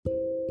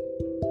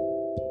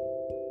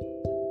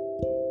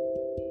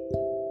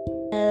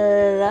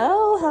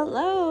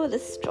Hello.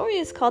 This story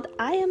is called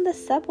I Am the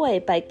Subway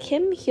by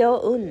Kim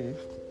Hyo-eun,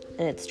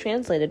 and it's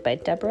translated by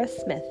Deborah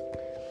Smith.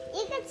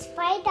 Even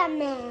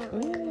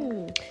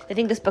Spider-Man. I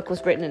think this book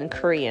was written in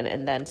Korean,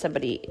 and then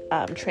somebody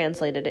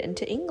translated it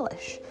into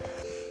English.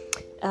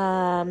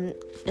 And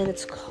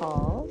it's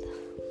called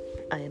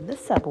I Am the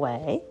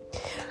Subway.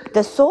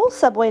 The Seoul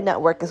subway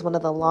network is one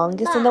of the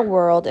longest in the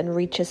world and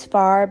reaches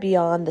far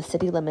beyond the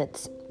city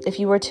limits. If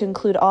you were to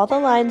include all the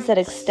lines that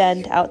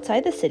extend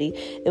outside the city,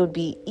 it would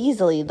be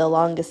easily the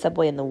longest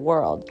subway in the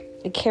world.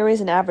 It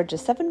carries an average of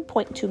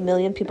 7.2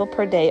 million people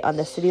per day on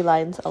the city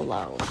lines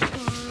alone.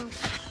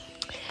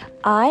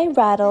 I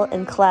rattle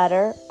and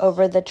clatter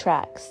over the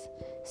tracks.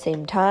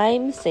 Same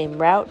time, same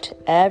route,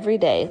 every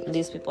day.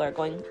 These people are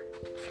going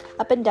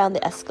up and down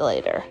the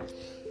escalator,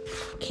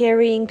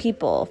 carrying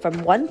people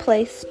from one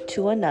place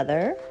to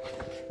another.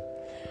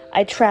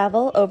 I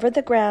travel over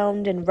the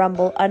ground and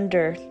rumble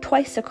under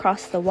twice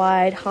across the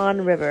wide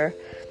Han River.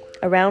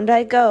 Around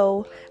I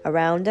go,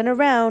 around and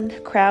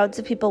around, crowds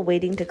of people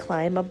waiting to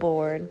climb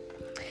aboard.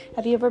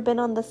 Have you ever been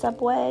on the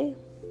subway?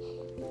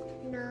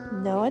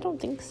 No, I don't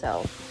think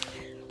so.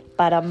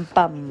 Ba-dum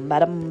bum,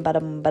 ba-dum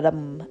ba-dum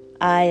ba-dum.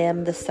 I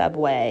am the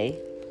subway.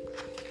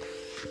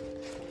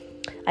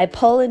 I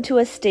pull into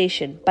a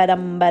station,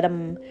 ba-dum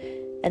ba-dum,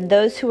 and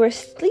those who are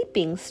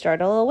sleeping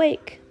startle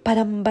awake.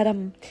 Ba-dum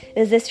ba-dum.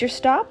 Is this your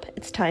stop?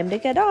 It's time to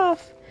get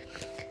off.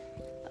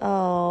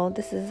 Oh,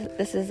 this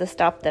is the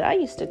stop that I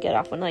used to get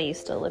off when I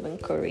used to live in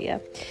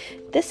Korea.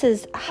 This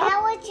is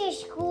How was your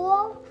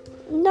school?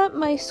 Not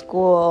my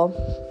school,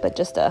 but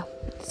just a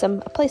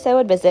place I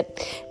would visit.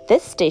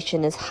 This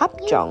station is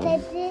Hapjeong.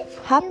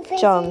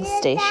 Hapjeong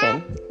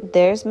Station.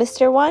 There's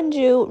Mr.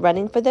 Wanju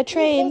running for the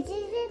train.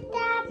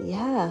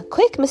 Yeah.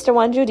 Quick, Mr.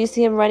 Wanju, do you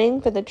see him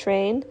running for the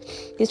train?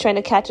 He's trying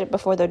to catch it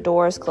before the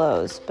doors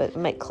close, but it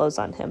might close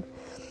on him.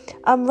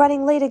 I'm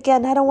running late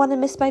again. I don't want to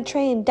miss my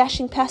train.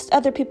 Dashing past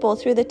other people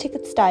through the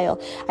ticket stile.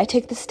 I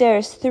take the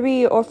stairs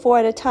 3 or 4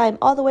 at a time,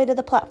 all the way to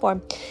the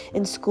platform.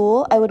 In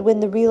school, I would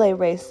win the relay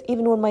race,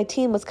 even when my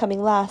team was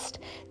coming last.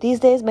 These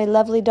days, my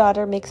lovely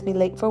daughter makes me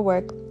late for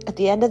work. At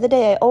the end of the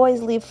day, I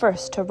always leave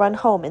first to run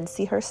home and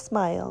see her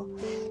smile.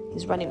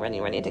 He's running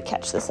to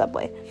catch the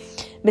subway.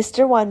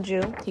 Mr.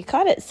 Wanju, he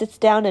caught it, sits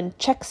down and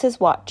checks his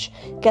watch,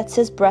 gets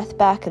his breath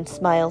back and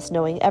smiles,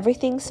 knowing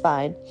everything's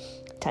fine.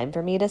 Time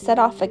for me to set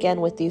off again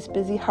with these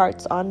busy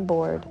hearts on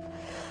board.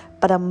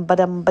 Ba-dum,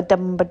 ba-dum,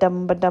 ba-dum,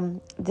 ba-dum,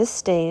 ba-dum. This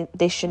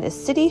station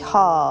is City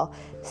Hall.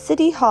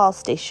 City Hall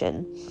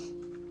Station.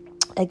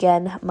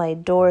 Again, my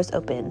doors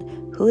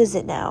open. Who is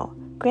it now?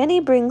 Granny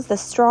brings the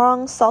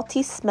strong,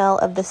 salty smell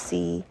of the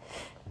sea.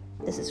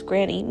 This is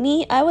Granny.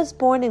 Me, I was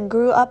born and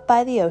grew up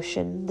by the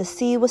ocean. The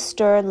sea was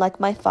stern like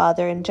my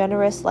father and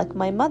generous like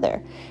my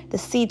mother. The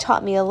sea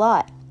taught me a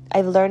lot.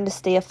 I've learned to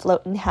stay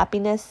afloat in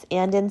happiness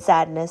and in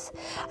sadness.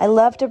 I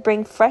love to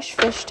bring fresh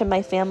fish to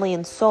my family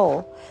in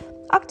Seoul.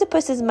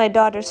 Octopus is my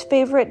daughter's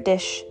favorite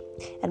dish,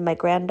 and my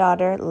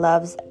granddaughter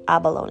loves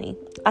abalone.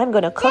 I'm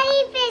going to cook...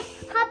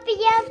 Jellyfish! Puppy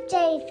loves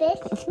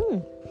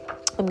jellyfish.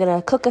 I'm going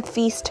to cook a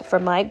feast for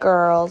my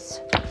girls.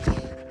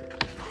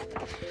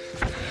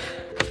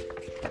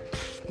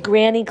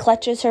 Granny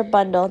clutches her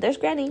bundle. There's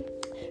Granny.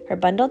 Her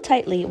bundle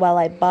tightly while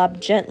I bob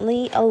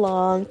gently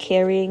along,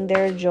 carrying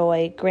their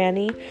joy.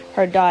 Granny,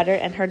 her daughter,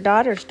 and her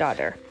daughter's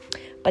daughter.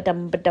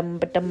 Ba-dum, ba-dum,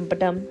 ba-dum,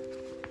 ba-dum.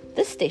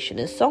 This station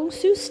is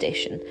Seongsu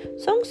Station.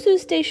 Seongsu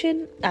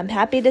Station. I'm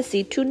happy to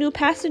see 2 new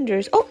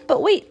passengers. Oh,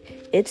 but wait,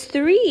 it's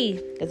 3,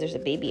 because there's a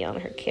baby on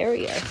her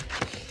carrier.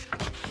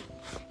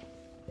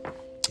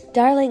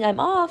 Darling, I'm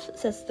off,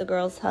 says the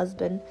girl's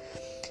husband.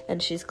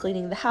 And she's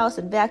cleaning the house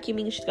and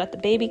vacuuming. She's got the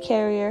baby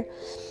carrier.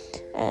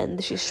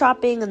 And she's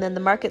shopping. And then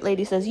the market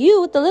lady says, you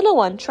with the little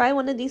one, try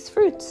one of these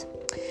fruits.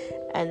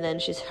 And then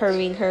she's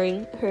hurrying.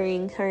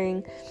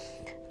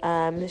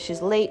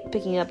 She's late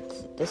picking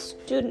up the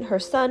student, her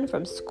son,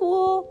 from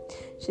school.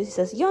 She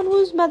says,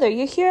 Yeonwoo's mother,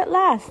 you're here at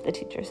last, the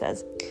teacher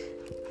says.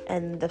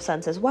 And the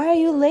son says, why are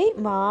you late,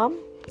 Mom?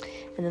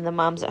 And then the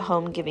mom's at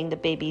home giving the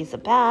babies a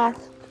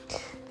bath.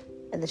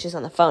 And then she's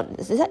on the phone.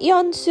 Is that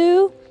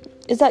Yeonsu?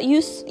 Is that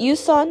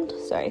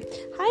Yusun? Sorry.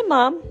 Hi,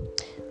 Mom.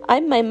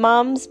 I'm my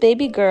mom's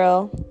baby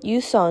girl,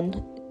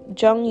 Yusun,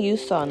 Jung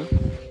Yusun.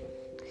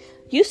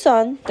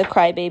 Yusun, the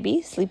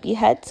crybaby,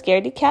 sleepyhead,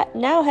 scaredy cat,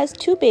 now has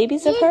 2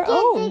 babies of her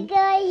own. The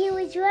guy who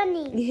was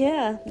running.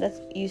 Yeah, that's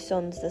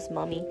Yusun's this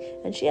mommy,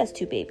 and she has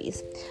 2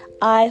 babies.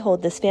 I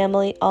hold this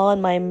family all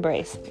in my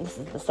embrace. This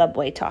is the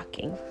subway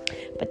talking.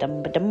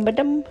 Ba-dum, ba-dum,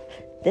 ba-dum.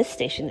 This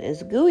station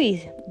is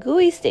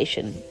Gui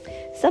Station.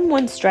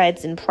 Someone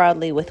strides in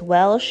proudly with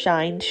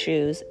well-shined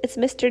shoes. It's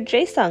Mr.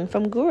 Jae-sung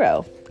from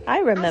Guro. I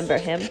remember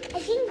him.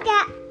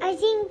 I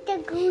think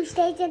the Goo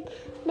Station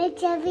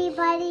makes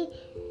everybody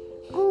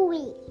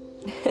gooey.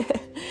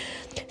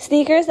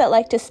 Sneakers that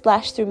like to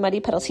splash through muddy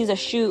puddles. He's a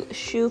shoe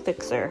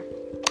fixer.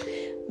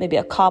 Maybe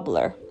a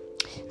cobbler.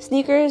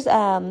 Sneakers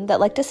that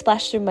like to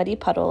splash through muddy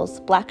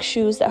puddles. Black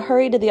shoes that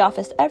hurry to the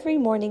office every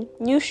morning.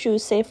 New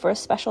shoes saved for a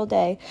special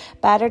day.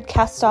 Battered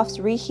cast-offs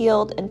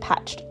rehealed and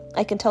patched.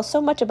 I can tell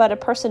so much about a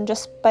person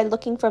just by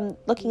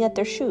looking at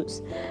their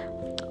shoes.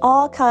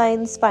 All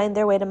kinds find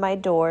their way to my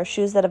door,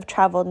 shoes that have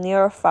traveled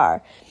near or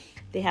far.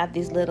 They have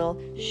these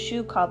little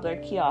shoe cobbler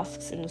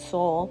kiosks in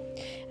Seoul,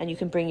 and you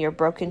can bring your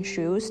broken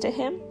shoes to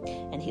him,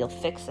 and he'll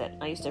fix it.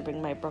 I used to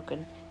bring my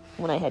broken,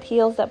 when I had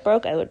heels that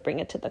broke, I would bring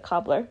it to the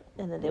cobbler,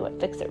 and then they would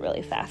fix it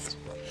really fast.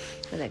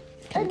 And I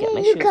can get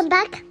my shoes. You come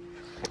back?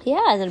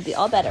 Yeah, and it'll be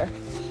all better.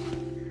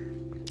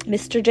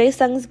 Mr.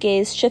 Jae-sung's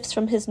gaze shifts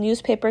from his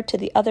newspaper to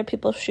the other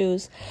people's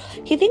shoes.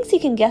 He thinks he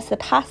can guess the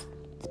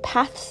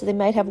paths they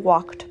might have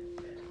walked.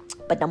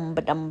 Ba-dum,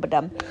 ba-dum,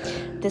 ba-dum.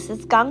 This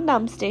is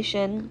Gangnam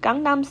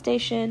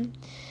Station.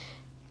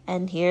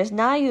 And here's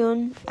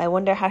Nayoon. I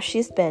wonder how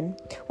she's been.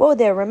 Whoa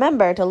there,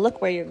 remember to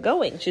look where you're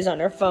going. She's on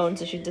her phone,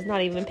 so she's just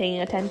not even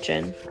paying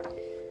attention.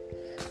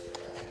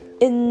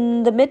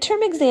 In the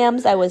midterm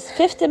exams, I was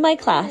 5th in my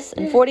class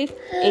and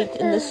 48th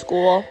in the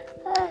school.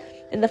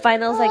 In the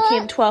finals, I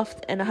came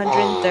 12th and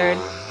 103rd.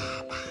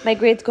 My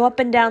grades go up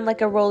and down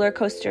like a roller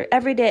coaster.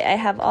 Every day, I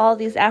have all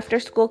these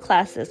after-school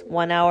classes.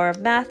 1 hour of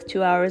math,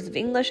 2 hours of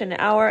English, and an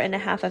hour and a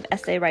half of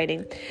essay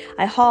writing.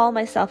 I haul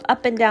myself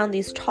up and down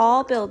these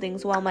tall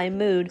buildings while my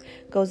mood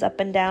goes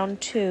up and down,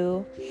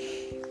 too.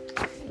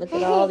 Look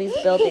at all these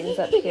buildings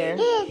up here.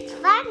 It's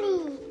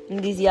funny.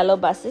 And these yellow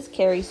buses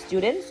carry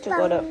students to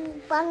go to...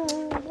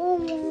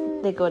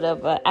 They go to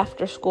an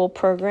after-school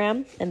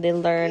program, and they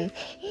learn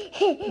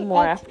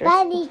more after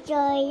funny,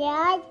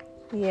 Julia.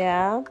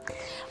 Yeah.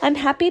 I'm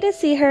happy to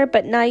see her,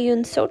 but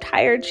Nayoon's so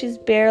tired she's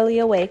barely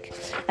awake.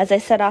 As I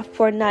set off,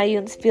 poor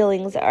Nayoon's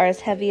feelings are as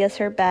heavy as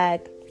her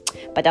bag.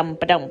 Ba-dum,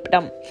 ba-dum,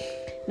 ba-dum.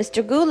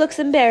 Mr. Gu looks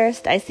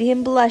embarrassed. I see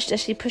him blush as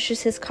she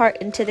pushes his cart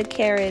into the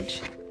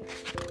carriage.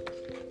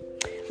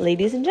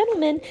 Ladies and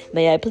gentlemen,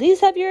 may I please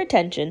have your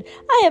attention?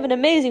 I have an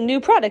amazing new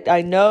product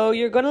I know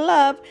you're gonna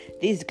love.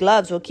 These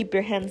gloves will keep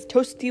your hands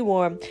toasty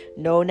warm.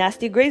 No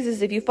nasty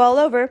grazes if you fall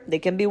over. They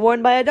can be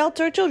worn by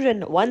adults or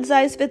children. One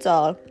size fits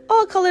all.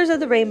 All colors of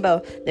the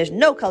rainbow. There's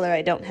no color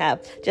I don't have.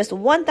 Just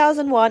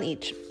 1,000 won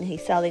each. And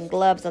he's selling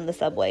gloves on the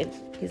subway.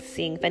 He's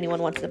seeing if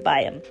anyone wants to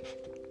buy them.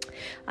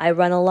 I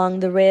run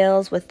along the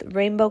rails with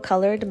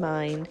rainbow-colored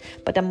mind.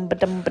 Ba-dum,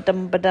 ba-dum,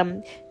 ba-dum,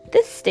 ba-dum.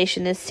 This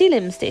station is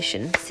Selim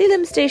Station.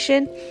 Selim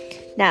Station.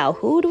 Now,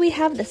 who do we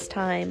have this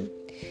time?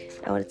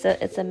 Oh,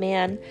 it's a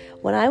man.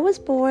 When I was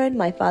born,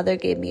 my father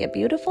gave me a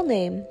beautiful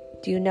name.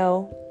 Do you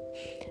know?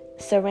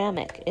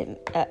 Ceramic.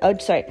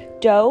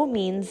 Do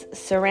means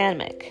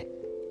ceramic.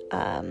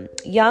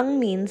 Young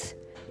means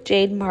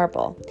jade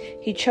marble.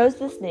 He chose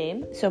this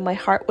name so my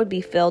heart would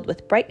be filled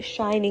with bright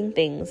shining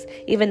things,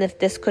 even if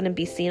this couldn't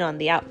be seen on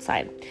the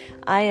outside.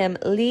 I am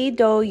Lee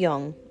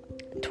Do-young,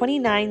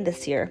 29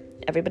 this year.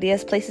 Everybody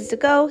has places to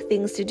go,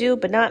 things to do,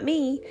 but not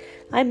me.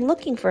 I'm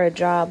looking for a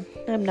job.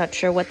 I'm not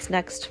sure what's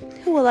next.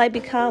 Who will I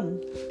become?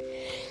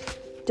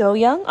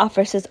 Do-young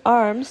offers his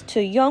arms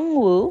to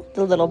Young-woo,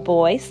 the little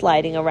boy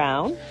sliding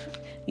around.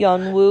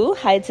 Young-woo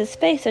hides his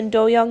face, and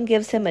Do-young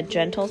gives him a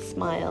gentle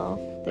smile.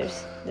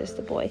 There's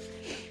the boy.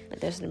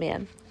 There's the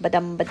man.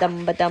 Ba-dum,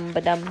 ba-dum, ba-dum,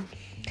 ba-dum.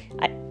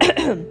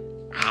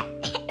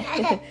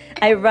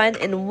 I run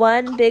in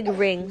one big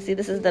ring. See,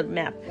 this is the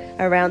map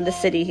around the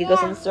city. He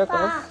goes in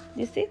circles.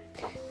 You see?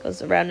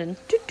 Goes around and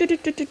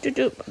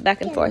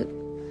back and forth.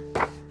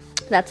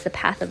 That's the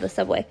path of the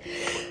subway.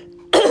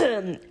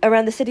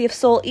 Around the city of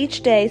Seoul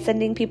each day,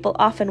 sending people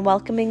off and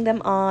welcoming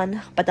them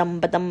on. Ba-dum,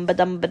 ba-dum,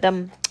 ba-dum,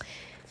 ba-dum.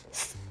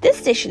 This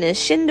station is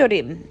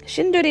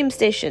Shindorim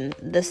Station.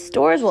 The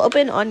stores will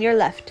open on your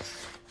left.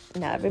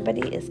 Now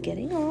everybody is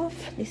getting off.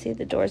 You see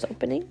the doors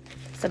opening.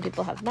 Some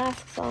people have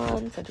masks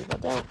on, some people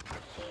don't.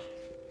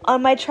 On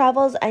my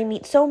travels, I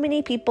meet so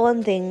many people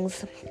and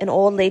things. An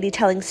old lady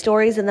telling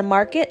stories in the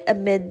market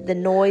amid the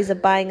noise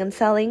of buying and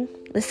selling.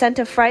 The scent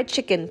of fried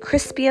chicken,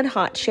 crispy and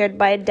hot, shared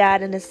by a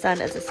dad and his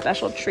son as a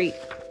special treat.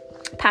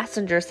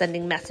 Passengers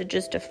sending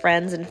messages to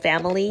friends and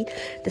family.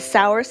 The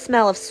sour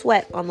smell of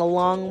sweat on the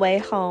long way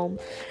home.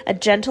 A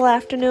gentle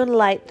afternoon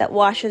light that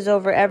washes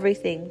over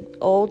everything.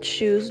 Old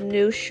shoes,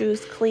 new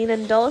shoes, clean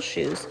and dull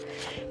shoes.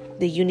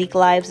 The unique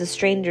lives of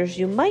strangers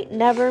you might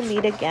never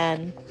meet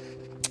again.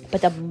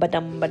 Ba-dum,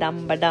 ba-dum,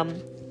 ba-dum,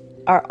 ba-dum.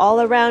 Are all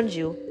around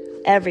you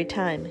every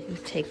time you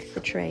take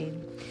the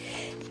train.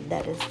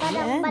 That is the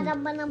end.